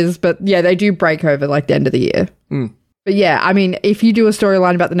long it is, but yeah, they do break over like the end of the year. But yeah, I mean, if you do a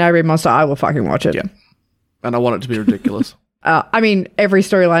storyline about the Narrabeen monster, I will fucking watch it. Yeah. And I want it to be ridiculous. I mean, every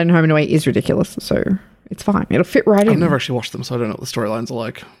storyline in Home and Away is ridiculous, so it's fine. It'll fit right in. I've never actually watched them, so I don't know what the storylines are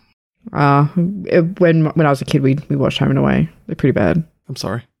like. When I was a kid, we watched Home and Away. They're pretty bad. I'm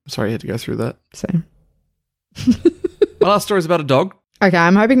sorry you had to go through that. Same. My last story is about a dog. Okay,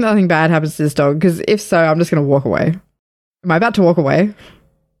 I'm hoping nothing bad happens to this dog, because if so, I'm just going to walk away. Am I about to walk away?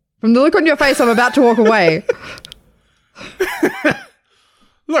 From the look on your face, I'm about to walk away.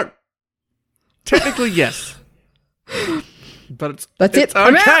 Look, technically yes, but it's That's it's it.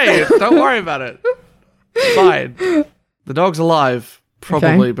 I'm okay. out. Don't worry about it. It's fine. The dog's alive,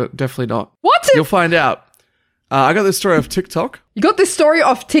 probably, Okay. but definitely not. What? You'll find out. I got this story off TikTok. You got this story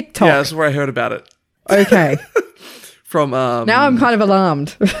off TikTok? Yeah, that's where I heard about it. Okay. From Now I'm kind of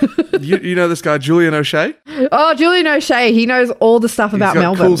alarmed. you know this guy Julian O'Shea. Oh, Julian O'Shea. He knows all the stuff about He's got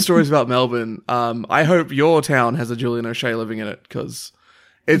Melbourne. cool stories about Melbourne. I hope your town has a Julian O'Shea living in it because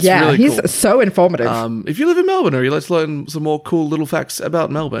It's Yeah, really he's cool. so informative. If you live in Melbourne or you'd like to learn some more cool little facts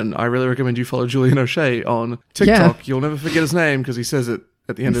about Melbourne, I really recommend you follow Julian O'Shea on TikTok. Yeah. You'll never forget his name because he says it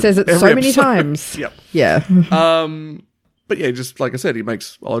at the end He of says it every so many episode. times. Yep. Yeah. But yeah, just like I said, he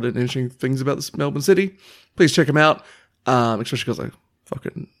makes odd and interesting things about this Melbourne city. Please check him out, especially because I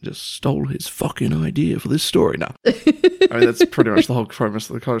fucking just stole his fucking idea for this story now. I mean, that's pretty much the whole premise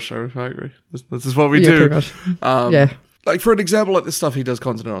of the Connor show. I agree. This is what we Yeah, do. pretty much. Yeah. Like, for an example, like this stuff he does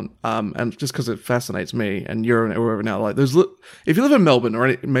content on, and just because it fascinates me, and you're wherever now, like, if you live in Melbourne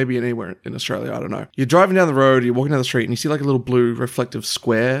or maybe anywhere in Australia, I don't know, you're driving down the road, you're walking down the street, and you see like a little blue reflective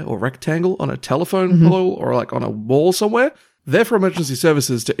square or rectangle on a telephone pole or like on a wall somewhere. They're for emergency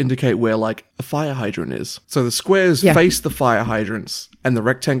services to indicate where like a fire hydrant is. So the squares face the fire hydrants, and the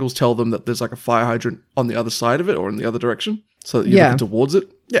rectangles tell them that there's like a fire hydrant on the other side of it or in the other direction, so that you're looking towards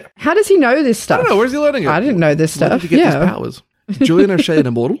it. Yeah. How does he know this stuff? I don't know. Where's he learning it? I didn't know this Where stuff. did he get these powers? Is Julian O'Shea an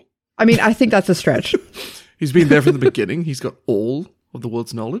immortal? I mean, I think that's a stretch. He's been there from the beginning. He's got all of the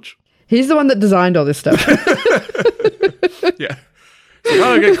world's knowledge. He's the one that designed all this stuff. Yeah. So I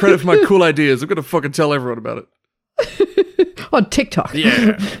don't get credit for my cool ideas. I've got to fucking tell everyone about it. On TikTok.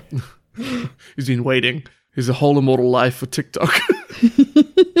 Yeah. He's been waiting his whole immortal life for TikTok.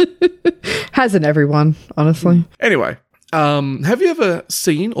 Hasn't everyone, honestly. Anyway, have you ever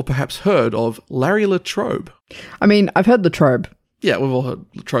seen or perhaps heard of Larry Latrobe? I mean, I've heard Latrobe. Yeah, we've all heard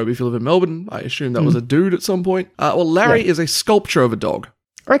Latrobe if you live in Melbourne. I assume that was a dude at some point. Well, Larry is a sculpture of a dog.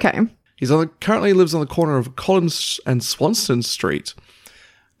 Okay. He's currently lives on the corner of Collins and Swanston Street.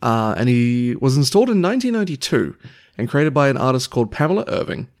 And he was installed in 1992 and created by an artist called Pamela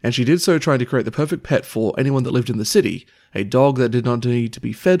Irving. And she did so trying to create the perfect pet for anyone that lived in the city, a dog that did not need to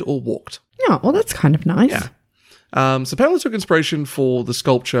be fed or walked. Yeah, well, that's kind of nice. Yeah. So Pamela took inspiration for the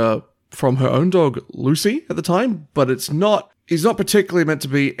sculpture from her own dog, Lucy, at the time, but he's not particularly meant to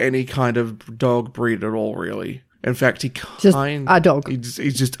be any kind of dog breed at all, really. In fact, Just a dog. He's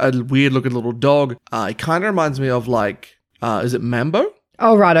just a weird-looking little dog. He kind of reminds me of, like, is it Mambo?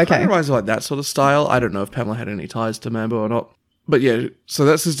 Oh, right, Kind okay. of reminds me of like that sort of style. I don't know if Pamela had any ties to Mambo or not. But yeah, so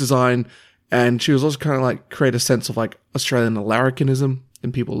that's his design. And she was also kind of like create a sense of like Australian larrikinism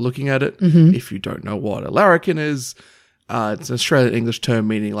in people looking at it. If you don't know what a larrikin is, it's an Australian English term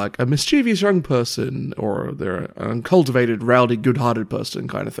meaning like a mischievous young person or they're an uncultivated, rowdy, good-hearted person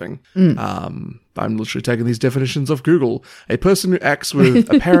kind of thing. I'm literally taking these definitions off Google. A person who acts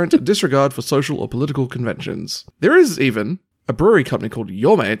with apparent disregard for social or political conventions. There is even a brewery company called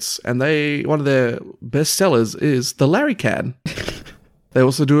Your Mates, and one of their best sellers is the Larry Can. They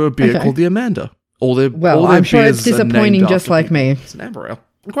also do a beer called the Amanda. All their I'm sure it's beers are named disappointing just after like people. me. It's an amber ale.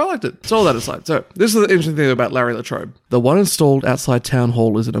 I quite liked it. So all that aside. So this is the interesting thing about Larry Latrobe. The one installed outside Town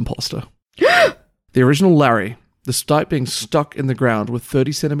Hall is an imposter. The original Larry, despite being stuck in the ground with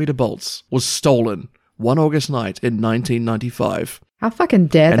 30-centimeter bolts, was stolen one August night in 1995. How fucking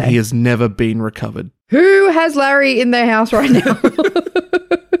dare And they? he has never been recovered. Who has Larry in their house right now?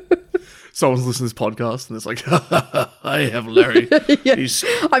 Someone's listening to this podcast and it's like, I have Larry. Yeah. He's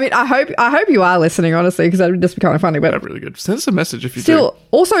I mean, I hope you are listening, honestly, because that would just be kind of funny. But really good. Send us a message if you still,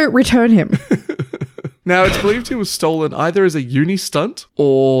 also return him. do. Now, it's believed he was stolen either as a uni stunt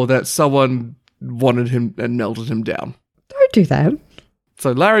or that someone wanted him and melted him down. Don't do that.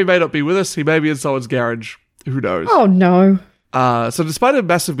 So Larry may not be with us. He may be in someone's garage. Who knows? Oh, no. So despite a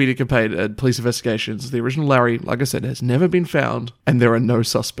massive media campaign and police investigations, the original Larry, like I said, has never been found and there are no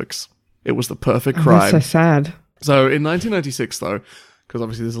suspects. It was the perfect crime. That's so sad. So in 1996, though, because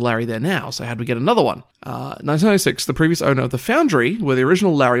obviously there's a Larry there now, so how do we get another one? 1996, the previous owner of the foundry, where the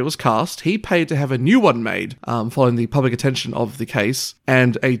original Larry was cast, he paid to have a new one made, following the public attention of the case,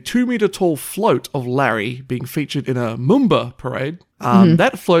 and a 2-meter tall float of Larry being featured in a Mumba parade.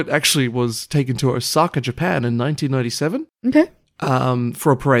 That float actually was taken to Osaka, Japan in 1997 Okay.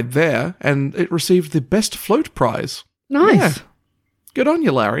 for a parade there, and it received the Best Float Prize. Nice. Yeah. Good on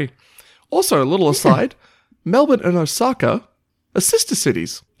you, Larry. Also, a little aside, Melbourne and Osaka are sister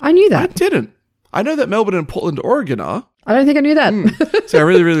cities. I knew I that. didn't. I know that Melbourne and Portland, Oregon are. I don't think I knew that. So I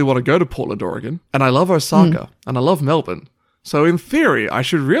really, really want to go to Portland, Oregon. And I love Osaka. And I love Melbourne. So in theory, I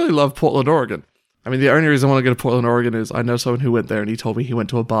should really love Portland, Oregon. I mean, the only reason I want to go to Portland, Oregon is I know someone who went there and he told me he went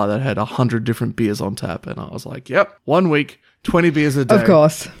to a bar that had 100 different beers on tap. And I was like, yep, 1 week, 20 beers a day. Of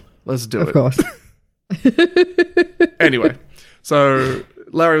course. Let's do it. Of course. Anyway, so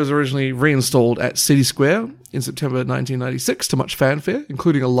Larry was originally reinstalled at City Square in September 1996 to much fanfare,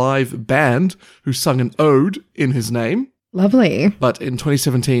 including a live band who sung an ode in his name. Lovely. But in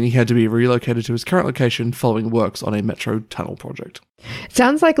 2017, he had to be relocated to his current location following works on a metro tunnel project.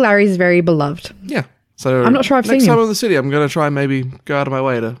 Sounds like Larry's very beloved. Yeah. So I'm not sure I've next seen time him. I'm in the city, I'm going to try and maybe go out of my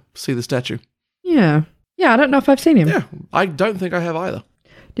way to see the statue. Yeah. Yeah, I don't know if I've seen him. Yeah, I don't think I have either.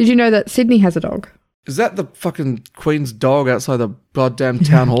 Did you know that Sydney has a dog? Is that the fucking Queen's dog outside the goddamn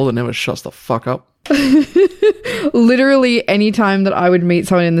town hall that never shuts the fuck up? Literally any time that I would meet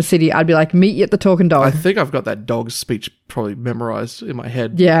someone in the city, I'd be like, meet you at the talking dog. I think I've got that dog's speech probably memorized in my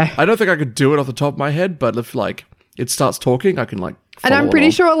head. Yeah. I don't think I could do it off the top of my head, but if like it starts talking, I can like And I'm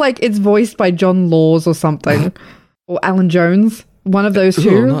pretty sure like it's voiced by John Laws or something. Or Alan Jones. One of those two.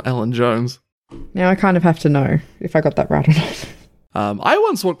 Ooh, not Alan Jones. Now I kind of have to know if I got that right or not. I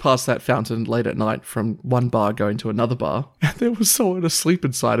once walked past that fountain late at night from one bar going to another bar, and there was someone asleep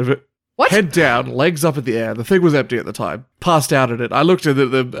inside of it. What? Head down, legs up in the air. The thing was empty at the time. Passed out at it. I looked at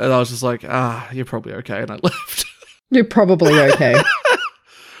them and I was just like, you're probably okay. And I left. You're probably okay.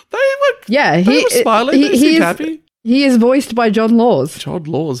 They were, Yeah, they were smiling. They seemed happy. He is voiced by John Laws. John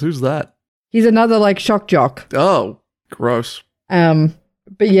Laws, who's that? He's another like shock jock. Oh, gross.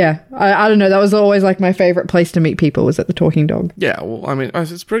 But yeah, I don't know. That was always like my favorite place to meet people was at the Talking Dog. Yeah, well, I mean,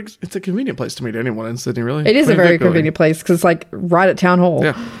 it's a convenient place to meet anyone in Sydney, really. It is a Queen very Vic building. convenient place because it's like right at Town Hall.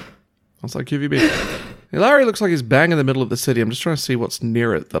 Yeah. It's like QVB. Hey, Larry looks like he's bang in the middle of the city. I'm just trying to see what's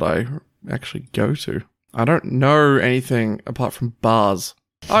near it that I actually go to. I don't know anything apart from bars.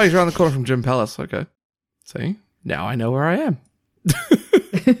 Oh, he's around the corner from Jim Palace. Okay. See? Now I know where I am.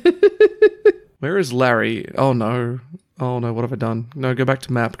 Where is Larry? Oh, no. Oh, no. What have I done? No, go back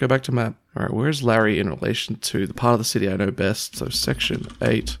to map. Go back to map. All right. Where's Larry in relation to the part of the city I know best? So section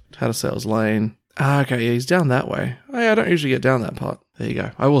 8, Tattersall's Lane. Okay, yeah, he's down that way. Oh, yeah, I don't usually get down that part. There you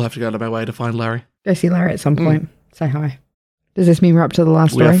go. I will have to go out of my way to find Larry. Go see Larry at some point. Say hi. Does this mean we're up to the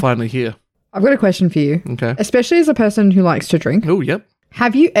last We story? are finally here. I've got a question for you. Okay. Especially as a person who likes to drink. Oh, yep.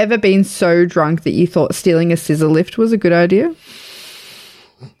 Have you ever been so drunk that you thought stealing a scissor lift was a good idea?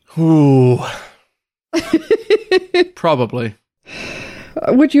 Ooh. Probably.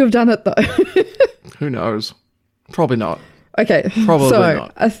 Would you have done it though? Who knows? Probably not. Okay. Probably so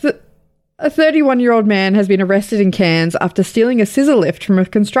not. A 31-year-old man has been arrested in Cairns after stealing a scissor lift from a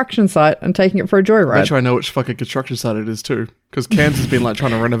construction site and taking it for a joyride. Bet you I know which fucking construction site it is too. Because Cairns has been like trying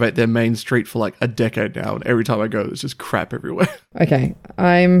to renovate their main street for like a decade now, and every time I go, there's just crap everywhere. Okay,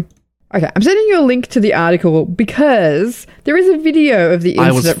 I'm sending you a link to the article because there is a video of the I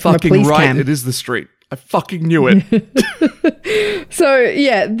was incident from a fucking police right. cam. It is the street. I fucking knew it. So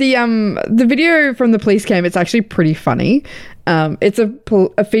yeah, the video from the police cam, it's actually pretty funny. It's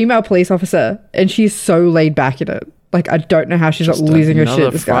a female police officer, and she's so laid back in it. Like, I don't know how she's not losing her shit.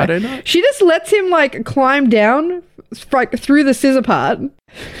 Another This Friday guy. night? She just lets him like climb down like through the scissor part,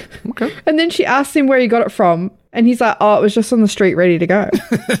 Okay. and then she asks him where he got it from, and he's like, "Oh, it was just on the street, ready to go."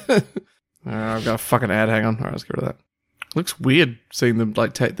 I've got a fucking ad. Hang on. All right, let's get rid of that. Looks weird seeing them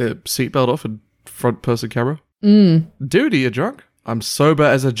like take their seatbelt off and front person camera. Dude, are you drunk? I'm sober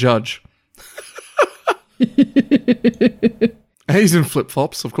as a judge. He's in flip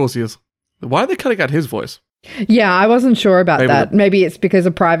flops. Of course he is. Why are they cutting out his voice? Yeah, I wasn't sure about Maybe that. Maybe it's because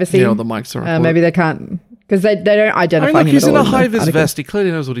of privacy. You know, the mics are on. Maybe they can't because they don't I identify mean, look, him he's at in all a the high-vis article. vest. He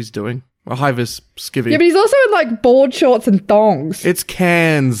clearly knows what he's doing. A high-vis skivvy. Yeah, but he's also in like board shorts and thongs. It's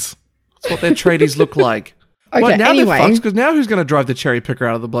cans. That's what their tradies look like. Okay, Well, now anyway. they're fucked, because now who's going to drive the cherry picker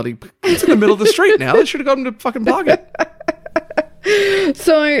out of the bloody... It's in the middle of the street now. They should have got him to fucking park it.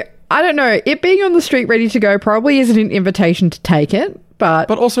 So, I don't know. It being on the street ready to go probably isn't an invitation to take it, but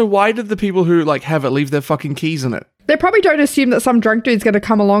But also, why did the people who like have it leave their fucking keys in it? they probably don't assume that some drunk dude's going to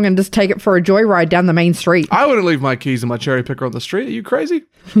come along and just take it for a joyride down the main street. I wouldn't leave my keys in my cherry picker on the street. Are you crazy?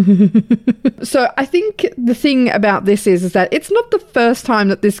 So, I think the thing about this is that it's not the first time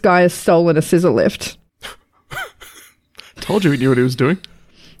that this guy has stolen a scissor lift. Told you he knew what he was doing.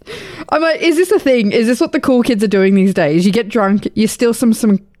 I'm like, is this a thing? Is this what the cool kids are doing these days? You get drunk, you steal some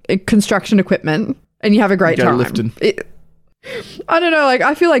construction equipment, and you have a great Go time. lifting. I don't know, like,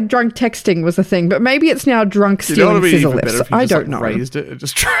 I feel like drunk texting was a thing, but maybe it's now drunk You know what stealing would be scissor even better lifts. if you I just, don't like, know. raised it and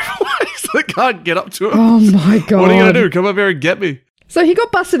just drove away so they can't get up to it. Oh my God. What are you going to do? Come up here and get me? So he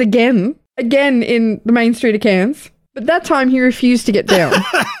got busted again in the main street of Cairns, but that time he refused to get down.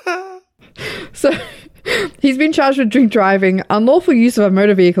 So he's been charged with drink driving, unlawful use of a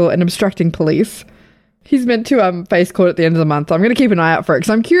motor vehicle, and obstructing police. He's meant to face court at the end of the month. I'm going to keep an eye out for it because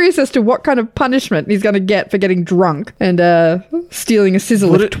I'm curious as to what kind of punishment he's going to get for getting drunk and stealing a scissor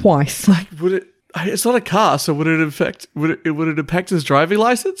lift twice. Like, would it... It's not a car, so would it affect... Would it impact his driving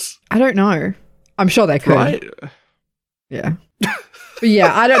license? I don't know. I'm sure they could. Right? Yeah. But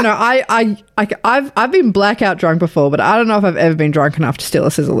yeah, I don't know. I've been blackout drunk before, but I don't know if I've ever been drunk enough to steal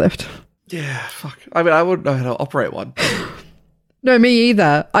a scissor lift. Yeah, fuck. I mean, I wouldn't know how to operate one. No, me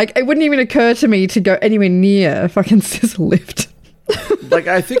either. Like, it wouldn't even occur to me to go anywhere near a fucking scissor lift. Like,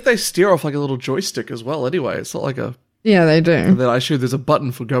 I think they steer off like a little joystick as well anyway. It's not like a... Yeah, they do. And then I assume there's a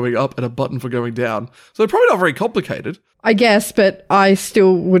button for going up and a button for going down. So they're probably not very complicated. I guess, but I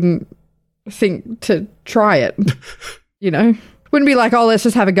still wouldn't think to try it. You know? Wouldn't be like, oh, let's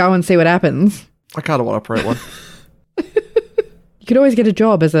just have a go and see what happens. I kind of want to operate one. You could always get a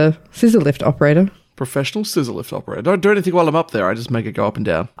job as a scissor lift operator. Professional scissor lift operator. Don't do anything while I'm up there. I just make it go up and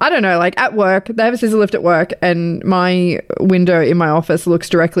down. I don't know, like at work, they have a scissor lift at work and my window in my office looks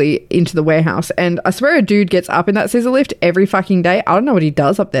directly into the warehouse. And I swear a dude gets up in that scissor lift every fucking day. I don't know what he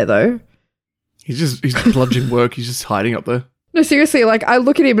does up there though. He's bludgeoning work. He's just hiding up there. No, seriously, like I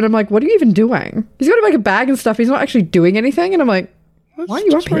look at him and I'm like, what are you even doing? He's got to make a bag and stuff. He's not actually doing anything. And I'm like, why are you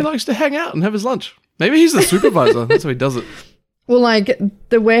up where here? he likes to hang out and have his lunch. Maybe he's the supervisor. That's how he does it. Well, like,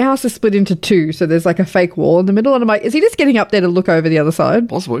 the warehouse is split into two, so there's like a fake wall in the middle, and I'm like, is he just getting up there to look over the other side?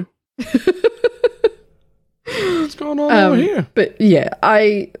 Possibly. What's going on over here? But yeah,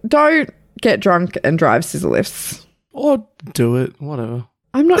 I don't get drunk and drive scissor lifts. Or do it. Whatever.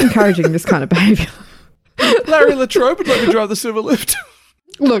 I'm not encouraging this kind of behavior. Larry Latrobe would let me drive the silver lift.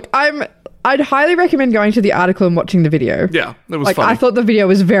 Look, I'd highly recommend going to the article and watching the video. Yeah, it was like, funny. I thought the video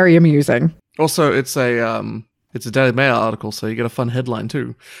was very amusing. Also, it's a Daily Mail article, so you get a fun headline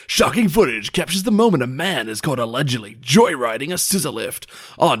too. Shocking footage captures the moment a man is caught allegedly joyriding a scissor lift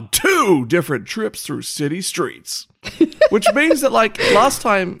on 2 different trips through city streets. Which means that, like, last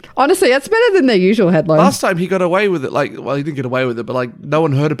time... Honestly, that's better than their usual headline. Last time he got away with it, like, well, he didn't get away with it, but, like, no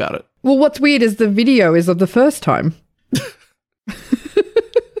one heard about it. Well, what's weird is the video is of the first time.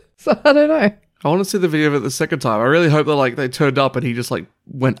 So, I don't know. I want to see the video of it the second time. I really hope that, like, they turned up and he just, like,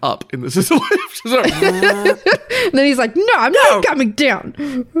 went up in the scissor lift. And then he's like, no, I'm not coming down.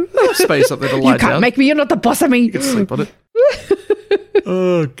 Space up there to lie You can't down. make me, you're not the boss of me. You can sleep on it.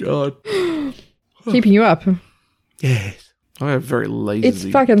 Oh, God. Keeping you up. Yes. I have very lazy. It's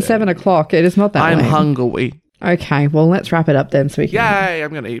fucking day. 7 o'clock. It is not that I'm late. hungry. Okay, well, let's wrap it up then so we can... Yay, I'm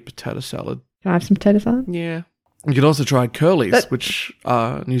going to eat potato salad. Can I have some potato salad? Yeah. You can also try curlies, which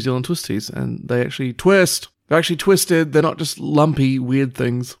are New Zealand twisties, and they actually twist. They're actually twisted. They're not just lumpy, weird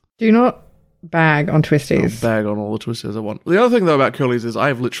things. Do not bag on twisties. I'll bag on all the twisties I want. The other thing, though, about curlies is I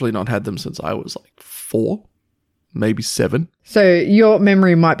have literally not had them since I was, like, 4, maybe 7. So your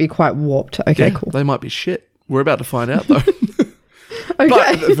memory might be quite warped. Okay, Yeah, cool. they might be shit. We're about to find out, though. Okay. But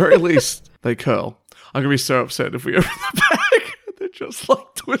at the very least, they curl. I'm going to be so upset if we open the bag. They're just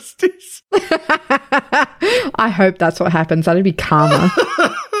like twisties. I hope that's what happens. That'd be karma.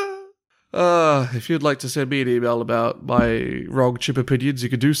 If you'd like to send me an email about my wrong chip opinions, you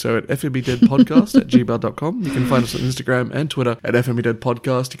can do so at fmedeadpodcast@gmail.com. You can find us on Instagram and Twitter at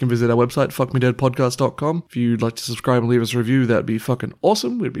fmedeadpodcast. You can visit our website, fuckmedeadpodcast.com. If you'd like to subscribe and leave us a review, that'd be fucking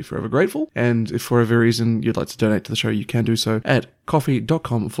awesome. We'd be forever grateful. And if for whatever reason you'd like to donate to the show, you can do so at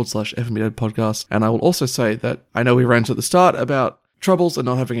coffee.com/fmedeadpodcast. And I will also say that I know we ranted at the start about troubles and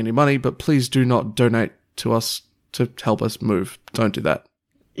not having any money, but please do not donate to us to help us move. Don't do that.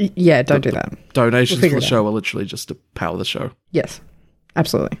 Yeah, don't do that. Donations We'll for figure the it show are literally just to power the show. Yes,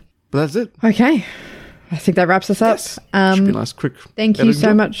 absolutely. But that's it. Okay. I think that wraps us up. Yes. Should be a nice, quick. Thank you editing so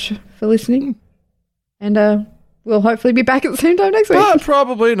job. much for listening. And we'll hopefully be back at the same time next week. But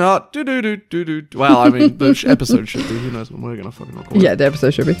probably not. Do. Well, I mean, the episode should be. Who knows when we're going to fucking record. Yeah, the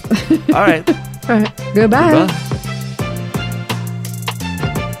episode should be. All right. All right. Goodbye. Bye.